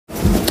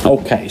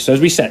Okay, so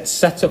as we said,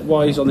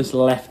 setup-wise on this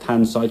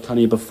left-hand side, kind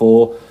of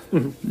before, a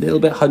little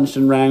bit hunched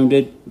and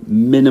rounded,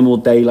 minimal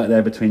daylight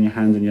there between your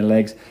hands and your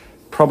legs.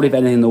 Probably, if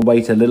anything, the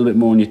weight a little bit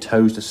more on your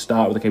toes to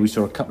start with. Okay, we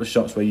saw a couple of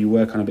shots where you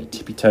were kind of a bit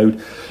tippy-toed.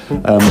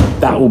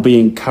 That will be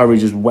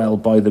encouraged as well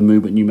by the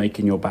movement you make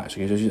in your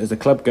backswing. As the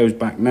club goes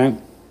back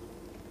now,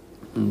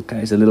 okay,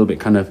 it's a little bit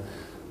kind of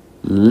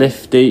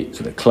lifty.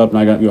 So the club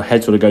now, your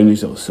head sort of going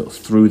sort of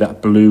through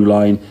that blue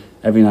line.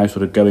 Every now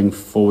sort of going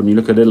forward, and you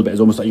look a little bit, it's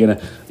almost like you're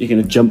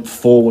gonna jump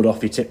forward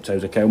off your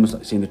tiptoes, okay? Almost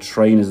like seeing the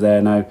trainers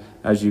there now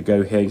as you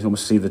go here. You can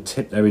almost see the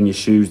tip there in your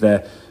shoes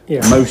there.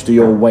 Yeah. Most of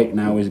your weight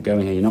now is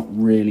going here. You're not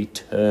really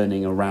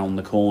turning around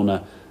the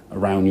corner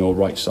around your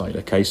right side,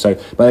 okay? So,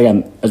 but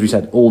again, as we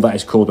said, all that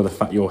is caused by the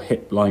fact your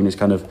hip line is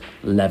kind of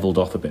leveled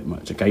off a bit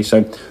much, okay?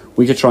 So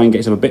we could try and get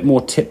yourself a bit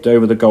more tipped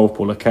over the golf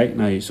ball, okay?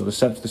 Now you sort of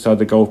set to the side of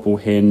the golf ball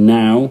here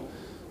now,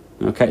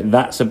 okay?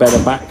 That's a better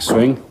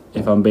backswing.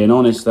 If I'm being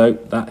honest though,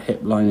 that hip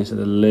line is a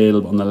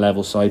little bit on the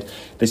level side.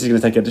 This is going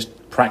to take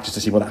just practice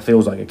to see what that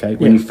feels like, okay?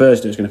 When you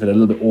first do it, it's going to feel a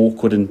little bit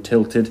awkward and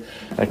tilted,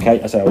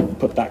 okay? So I'll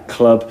put that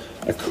club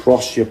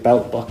across your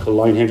belt buckle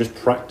line here, just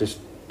practice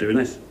doing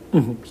this.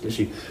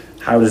 Literally,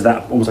 how does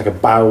that, almost like a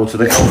bow to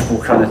the golf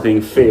ball kind of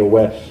thing, feel,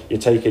 where you're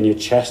taking your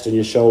chest and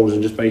your shoulders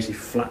and just basically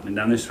flattening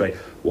down this way.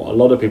 What a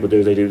lot of people do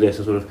is they do this,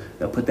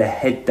 they'll put their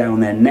head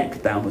down, their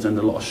neck down, puts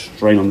under a lot of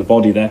strain on the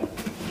body there,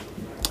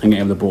 and get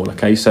over the ball,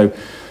 okay? So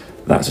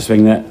that's a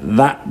swing there.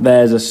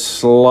 There's a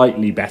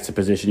slightly better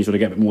position. You sort of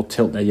get a bit more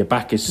tilt there. Your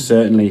back is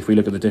certainly, if we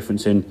look at the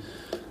difference in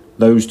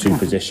those two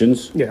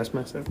positions, it's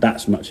massive.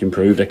 That's much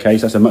improved, okay?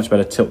 So that's a much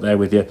better tilt there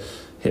with your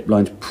hip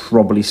lines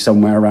probably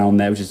somewhere around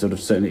there, which is sort of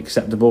certainly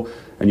acceptable.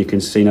 And you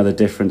can see another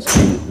difference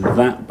in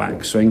that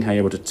backswing, how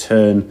you're able to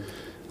turn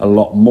a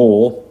lot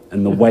more,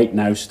 and the weight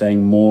now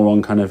staying more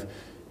on kind of,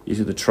 you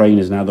see the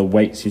trainers now, the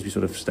weight seems to be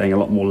sort of staying a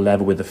lot more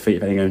level with the feet,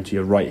 if anything, going to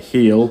your right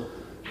heel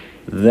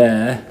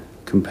there,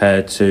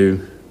 compared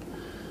to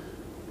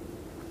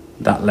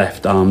that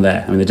left arm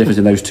there. I mean, the difference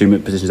in those two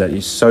positions there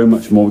is so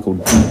much more, we call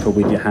deeper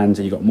with your hands,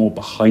 and you've got more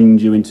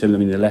behind you in terms of, I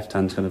mean, the left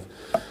hand's kind of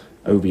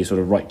over your sort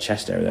of right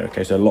chest area there,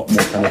 okay? So a lot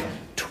more kind of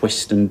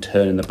twist and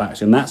turn in the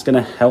back. And that's going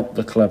to help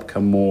the club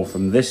come more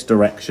from this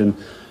direction,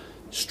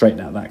 straighten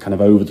out that kind of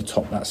over the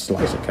top, that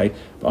slice, okay?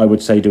 But I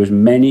would say do as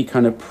many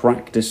kind of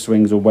practice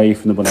swings away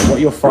from the ball.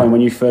 What you'll find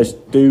when you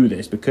first do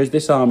this, because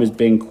this arm is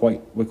being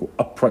quite, we call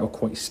upright or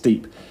quite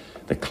steep,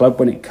 the club,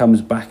 when it comes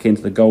back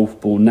into the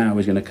golf ball now,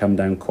 is going to come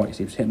down quite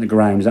steep. So hitting the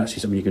ground is actually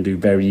something you can do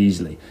very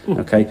easily,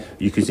 okay?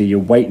 You can see your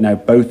weight now,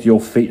 both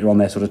your feet are on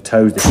their sort of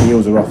toes, the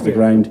heels are off the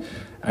ground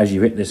as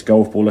you hit this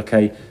golf ball,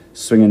 okay?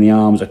 Swinging the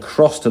arms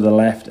across to the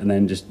left and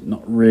then just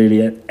not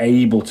really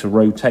able to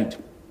rotate.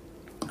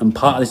 And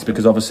part of this is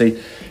because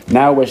obviously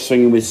now we're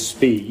swinging with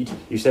speed.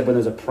 You said when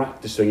there's a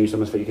practice swing,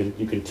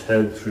 you can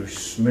turn through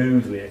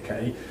smoothly,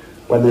 okay?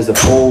 When there's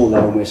a ball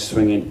there and we're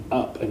swinging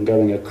up and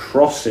going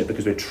across it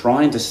because we're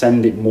trying to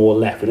send it more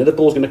left. We know the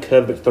ball's going to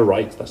curve a bit to the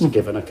right, that's a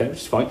given, okay, which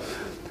is fine.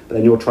 But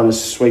then you're trying to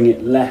swing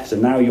it left,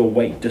 and now your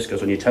weight just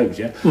goes on your toes,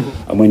 yeah?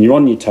 And when you're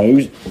on your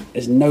toes,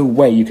 there's no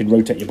way you could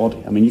rotate your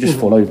body. I mean, you just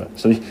fall over.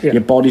 So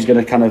your body's going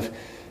to kind of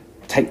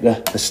take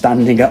the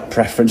standing up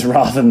preference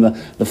rather than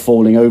the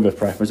falling over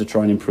preference to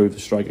try and improve the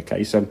strike,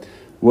 okay? So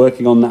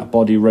working on that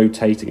body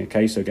rotating,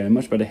 okay? So again, a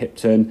much better hip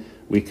turn.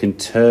 We can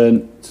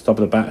turn to the top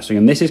of the backswing,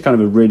 and this is kind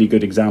of a really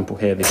good example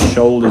here. The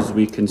shoulders,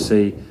 we can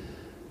see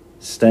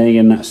staying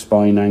in that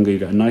spine angle.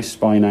 You've got a nice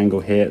spine angle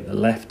here. The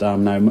left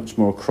arm now much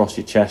more across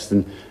your chest,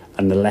 and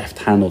the left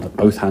hand, or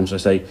both hands, should I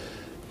say,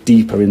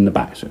 deeper in the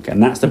backswing. Okay?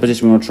 And that's the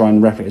position we want to try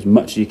and replicate as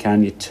much as you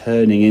can. You're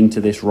turning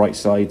into this right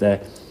side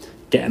there,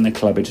 getting the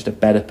club in just a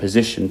better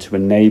position to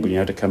enable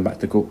you to come back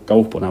to the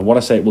golf ball. Now, what I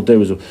say it will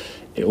do is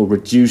it will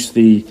reduce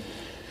the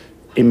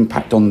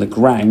impact on the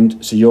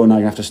ground, so you're now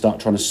going to have to start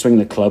trying to swing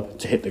the club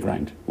to hit the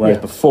ground, whereas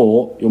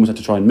before you almost had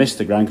to try and miss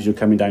the ground because you're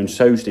coming down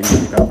so steep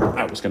and you go,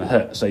 oh, it's going to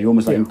hurt, so you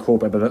almost like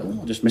incorporate, but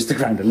I'll just miss the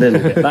ground a little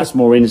bit. That's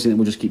more instinct, and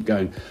we'll just keep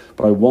going.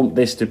 But I want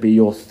this to be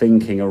your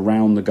thinking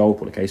around the golf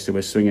ball, okay? So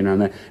we're swinging around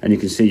there, and you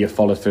can see your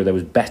follow through there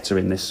was better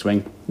in this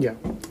swing.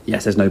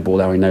 Yes, there's no ball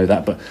there, I know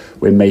that, but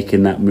we're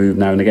making that move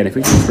now and again. If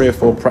we do 3 or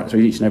 4 practice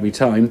each and every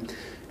time,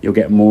 you'll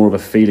get more of a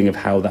feeling of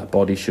how that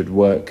body should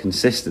work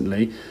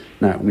consistently.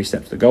 Now, when we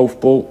step to the golf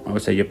ball, I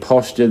would say your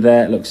posture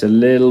there looks a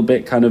little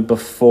bit kind of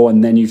before,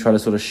 and then you try to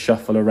sort of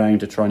shuffle around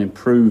to try and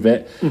improve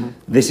it.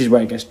 This is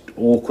where it gets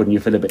awkward and you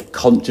feel a bit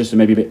conscious and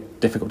maybe a bit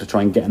difficult to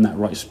try and get in that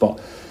right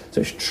spot. So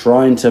it's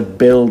trying to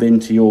build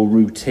into your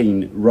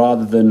routine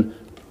rather than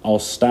I'll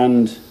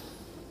stand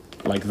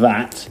like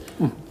that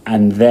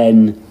and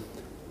then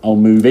I'll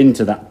move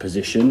into that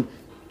position,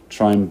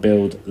 try and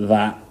build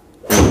that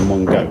all in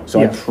one go.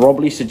 So I'd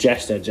probably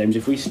suggest there, James,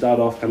 if we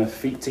start off kind of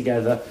feet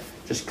together,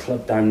 just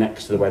club down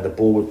next to where the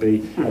ball would be,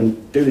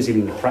 and do this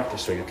even in the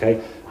practice swing,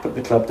 okay? Put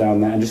the club down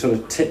there and just sort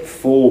of tip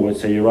forward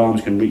so your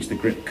arms can reach the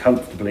grip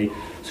comfortably.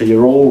 So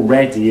you're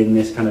already in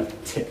this kind of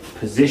tip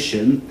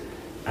position,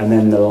 And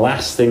then the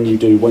last thing you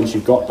do once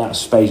you've got that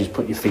space is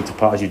put your feet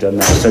apart as you've done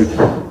that. So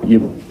you're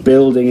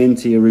building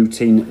into your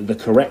routine the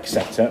correct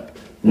setup,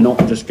 not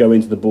just go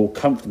into the ball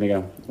comfortably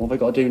and go, what have I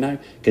got to do now?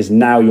 Because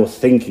now you're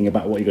thinking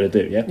about what you've got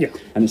to do, yeah?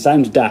 And it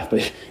sounds daft,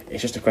 but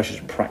it's just a question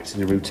of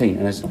practicing the routine.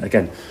 And as,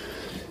 again,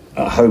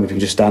 at home, if you can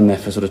just stand there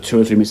for sort of 2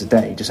 or 3 minutes a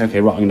day, just,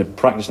 okay, right, I'm going to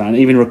practice now. And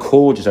even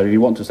record yourself. If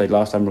you want to say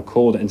last time,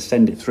 record it and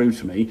send it through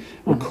to me.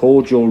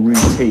 Record your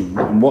routine.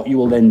 And what you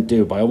will then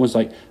do by almost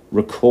like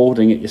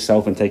recording it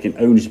yourself and taking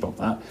ownership of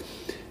that,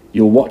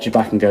 you'll watch it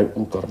back and go,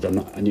 oh God, I've done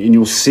that. And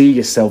you'll see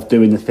yourself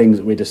doing the things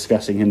that we're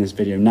discussing in this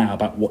video now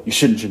about what you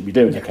shouldn't be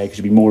doing, okay? Because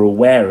you'll be more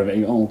aware of it.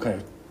 And you go, oh, okay.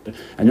 And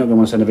you're not going to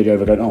want to send a video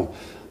over going, oh,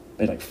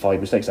 made like 5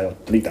 mistakes, I'll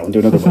delete that one, do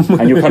another one.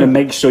 And you'll kind of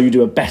make sure you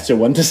do a better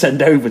one to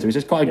send over to me. So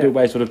it's quite a good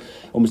way of sort of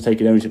almost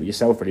taking ownership of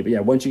yourself, really. But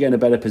yeah, once you get in a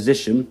better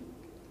position,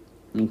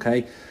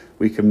 okay,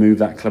 we can move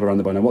that club around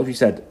the ball. Now, what have you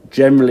said?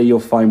 Generally, you'll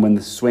find when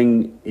the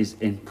swing is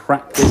in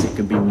practice, it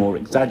can be more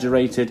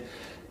exaggerated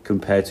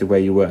compared to where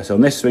you were. So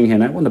on this swing here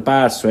now, it wasn't a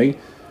bad swing,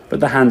 but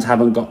the hands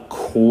haven't got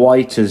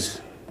quite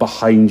as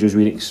behind you as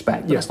we'd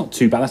expect. But that's not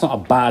too bad. That's not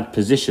a bad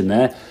position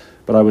there.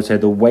 But I would say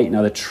the weight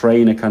now, the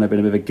trainer kind of been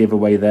a bit of a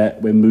giveaway there.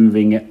 We're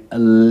moving it a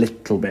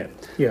little bit.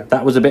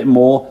 That was a bit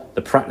more.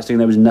 The practicing,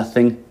 there was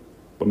nothing.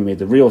 When we made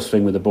the real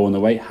swing with the ball and the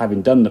weight,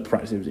 having done the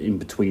practice, it was in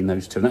between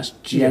those two. And that's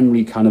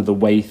generally kind of the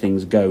way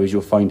things go, is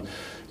you'll find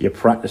your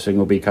practicing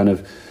will be kind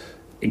of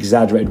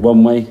exaggerated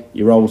one way,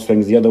 your old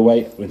swings the other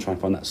way. We're going to try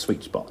and find that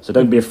sweet spot. So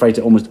don't be afraid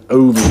to almost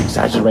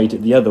over-exaggerate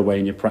it the other way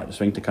in your practice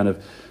swing to kind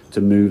of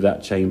to move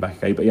that chain back,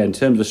 okay? But yeah, in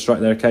terms of strike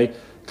there, okay,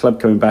 club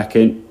coming back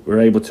in,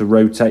 we're able to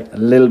rotate a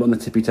little bit on the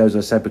tippy toes,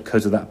 as I said,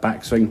 because of that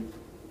backswing.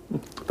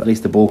 But at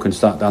least the ball can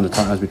start down the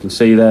tight, as we can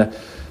see there,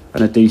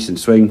 and a decent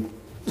swing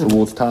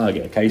towards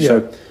target, okay?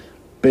 So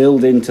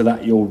build into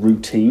that your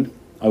routine.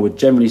 I would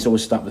generally sort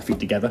of start the feet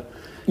together.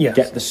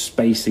 Get the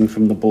spacing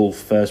from the ball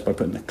first by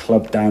putting the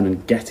club down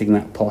and getting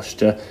that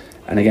posture.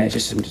 And again, it's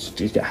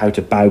just how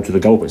to bow to the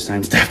goal. It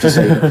sounds daft to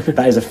say, but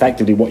that is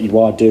effectively what you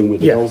are doing with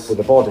the golf, with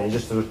the body.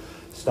 Just sort of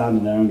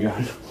standing there and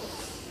going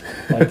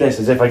like this,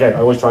 as if, again,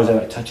 I always try to say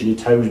like touching your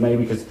toes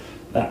maybe, because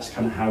that's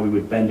kind of how we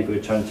would bend if we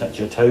were trying to touch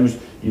your toes.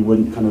 You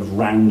wouldn't kind of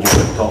round your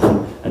hip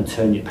off and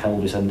turn your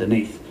pelvis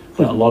underneath.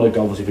 But a lot of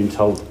golfers have been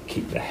told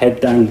keep the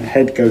head down, the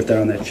head goes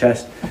down their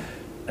chest,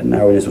 and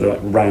now it is sort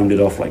of like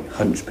rounded off like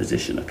hunch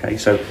position, okay?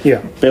 So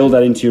build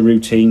that into your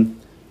routine,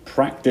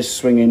 practice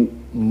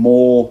swinging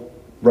more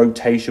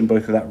rotation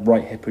both with that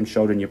right hip and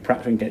shoulder, and you're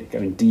practicing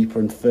going deeper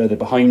and further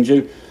behind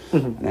you,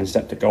 and then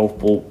step the golf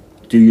ball,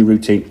 do your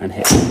routine and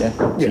hit it,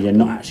 so you're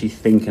not actually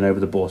thinking over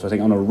the ball. So I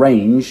think on a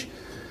range,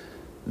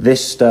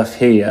 this stuff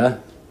here,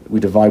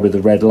 we divide with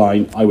the red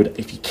line, I would,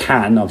 if you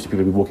can, obviously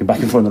people will be walking back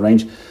and forth on the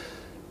range,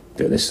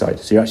 do it this side.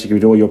 So you're actually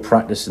going to do all your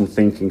practice and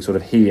thinking sort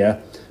of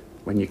here.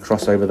 When you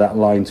cross over that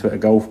line to hit a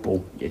golf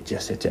ball, you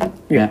just hit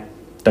it.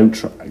 Don't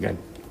try, again,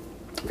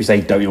 if you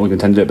say don't, you're always going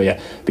to tend to do it,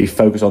 but be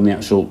focused on the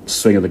actual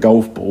swing of the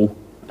golf ball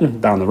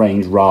down the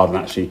range, rather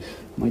than actually,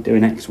 am I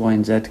doing X, Y,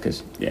 and Z?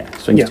 Because,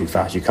 swing's too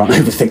fast. You can't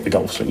overthink the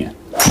golf swing,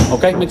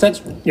 Okay, makes sense?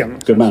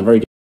 Good man, very good.